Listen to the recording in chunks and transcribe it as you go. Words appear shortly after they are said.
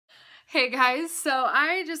Hey guys, so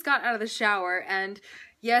I just got out of the shower and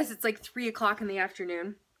yes, it's like 3 o'clock in the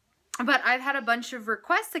afternoon, but I've had a bunch of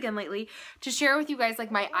requests again lately to share with you guys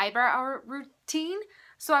like my eyebrow routine.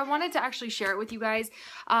 So I wanted to actually share it with you guys.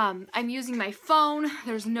 I'm using my phone.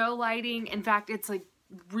 There's no lighting. In fact, it's like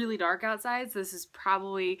really dark outside, so this is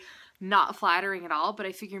probably not flattering at all, but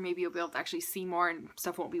I figure maybe you'll be able to actually see more and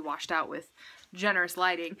stuff won't be washed out with generous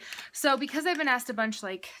lighting. So because I've been asked a bunch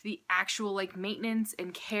like the actual like maintenance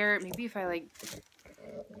and care, maybe if I like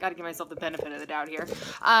gotta give myself the benefit of the doubt here,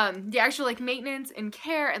 the actual like maintenance and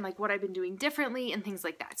care and like what I've been doing differently and things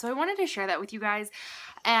like that. So I wanted to share that with you guys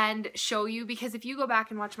and show you, because if you go back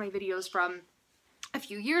and watch my videos from a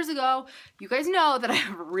few years ago, you guys know that I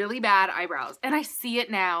have really bad eyebrows, and I see it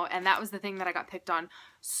now, and that was the thing that I got picked on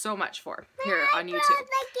so much for here on YouTube.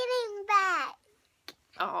 Like getting bad.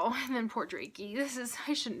 Oh, and then poor Drakey.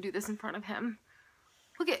 I shouldn't do this in front of him.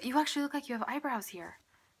 Look at, you actually look like you have eyebrows here.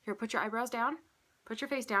 Here, put your eyebrows down. Put your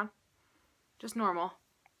face down. Just normal.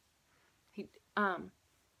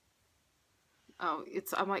 Oh,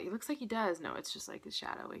 I'm like, it looks like he does. No, it's just like it's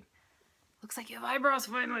shadowy. Looks like you have eyebrows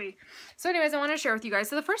finally. So anyways, I want to share with you guys.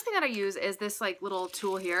 So the first thing that I use is this like little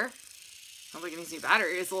tool here. Oh, look at these new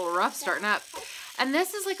batteries. It's a little rough starting up. And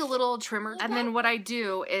this is like a little trimmer. And then what I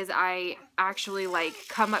do is I actually like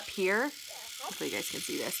come up here. Hopefully you guys can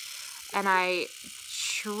see this. And I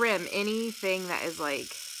trim anything that is like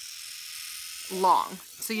long.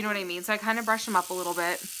 So you know what I mean? So I kind of brush them up a little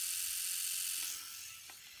bit.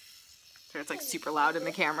 So it's like super loud in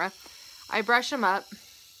the camera. I brush them up.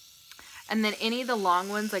 And then any of the long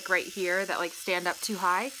ones, like right here, that like stand up too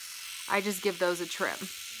high, I just give those a trim.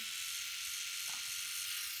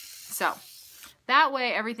 So that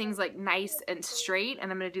way everything's like nice and straight,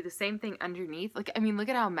 and I'm going to do the same thing underneath. Like, I mean, look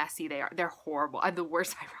at how messy they are. They're horrible. I have the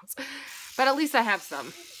worst eyebrows. But at least I have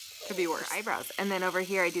some. Could be worse. Eyebrows. And then over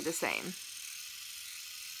here I do the same.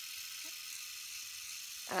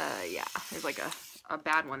 Yeah, there's like a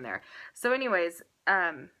bad one there. So anyways,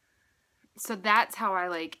 so that's how I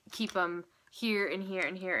like keep them here and here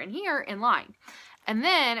and here and here in line. And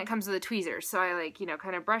then it comes to the tweezers. So I like, you know,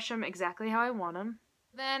 kind of brush them exactly how I want them.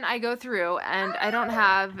 Then I go through, and I don't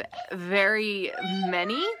have very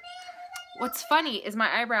many. What's funny is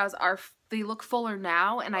my eyebrows they look fuller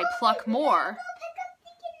now, and I pluck more.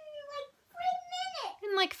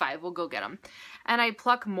 In like 5, we'll go get them. And I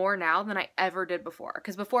pluck more now than I ever did before.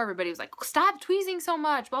 Because before everybody was like, stop tweezing so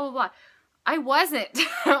much, blah, blah, blah. I wasn't.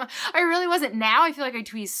 I really wasn't. Now I feel like I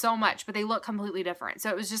tweeze so much, but they look completely different. So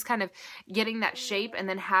it was just kind of getting that shape and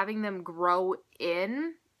then having them grow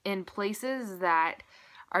in places that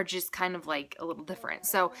are just kind of like a little different.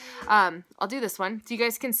 So I'll do this one. So you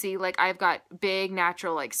guys can see like I've got big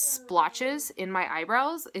natural like splotches in my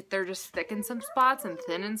eyebrows. They're just thick in some spots and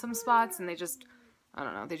thin in some spots, and they just, I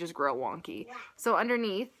don't know, they just grow wonky. So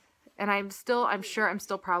underneath, and I'm sure I'm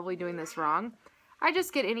still probably doing this wrong, I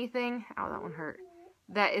just get anything, ow, that one hurt,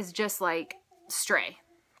 that is just like stray.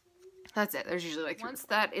 That's it. There's usually like, once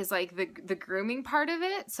that is like the grooming part of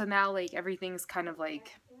it, so now like everything's kind of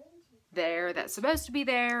like there that's supposed to be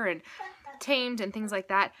there and tamed and things like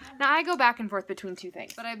that. Now I go back and forth between two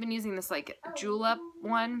things, but I've been using this like julep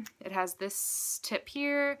one. It has this tip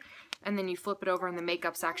here, and then you flip it over and the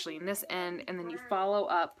makeup's actually in this end, and then you follow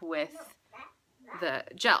up with the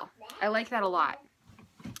gel. I like that a lot.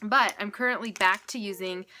 But I'm currently back to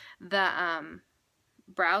using the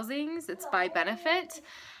Browsings. It's by Benefit.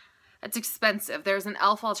 It's expensive. There's an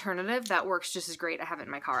e.l.f. alternative that works just as great. I have it in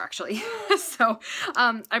my car actually. So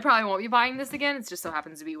I probably won't be buying this again. It just so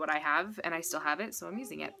happens to be what I have, and I still have it, so I'm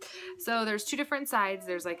using it. So there's two different sides.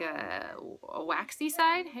 There's like a waxy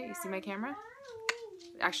side. Hey, you see my camera?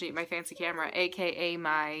 Actually, my fancy camera, aka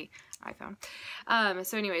my iPhone.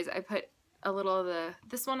 So anyways, I put a little of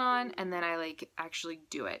this one on, and then I like actually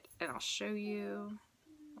do it, and I'll show you.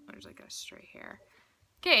 There's like a stray hair.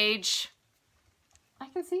 Gage, I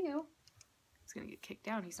can see you. He's gonna get kicked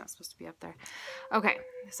down. He's not supposed to be up there. Okay,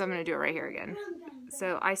 so I'm gonna do it right here again.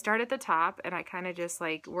 So I start at the top, and I kind of just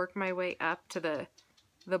like work my way up to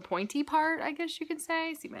the pointy part, I guess you could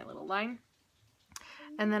say. See my little line?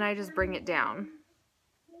 And then I just bring it down.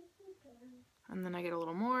 And then I get a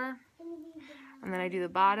little more. And then I do the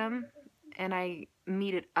bottom, and I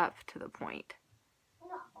meet it up to the point.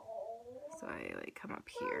 So I like come up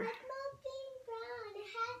here.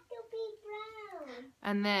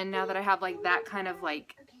 And then now that I have like that kind of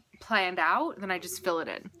like planned out, then I just fill it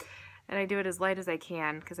in. And I do it as light as I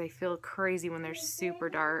can because I feel crazy when they're super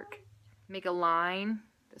dark. Make a line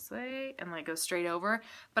this way and like go straight over.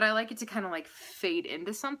 But I like it to kind of like fade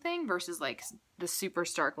into something versus like the super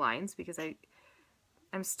stark lines, because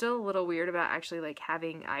I'm still a little weird about actually like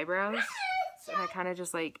having eyebrows. So I kind of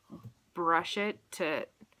just like brush it to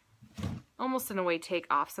almost in a way take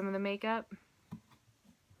off some of the makeup.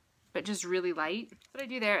 But just really light. That's what I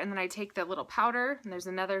do there. And then I take the little powder, and there's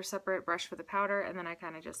another separate brush for the powder, and then I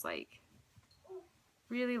kind of just like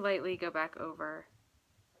really lightly go back over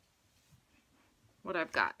what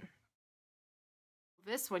I've got.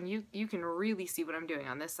 This one, you can really see what I'm doing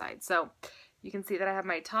on this side. So you can see that I have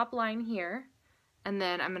my top line here, and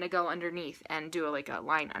then I'm going to go underneath and do like a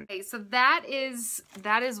line on. Okay, so that is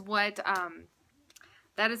what,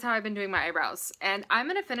 that is how I've been doing my eyebrows. And I'm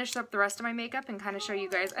going to finish up the rest of my makeup and kind of show you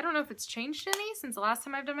guys. I don't know if it's changed any since the last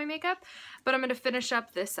time I've done my makeup, but I'm going to finish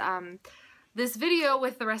up this, this video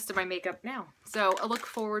with the rest of my makeup now. So I look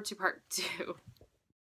forward to part 2.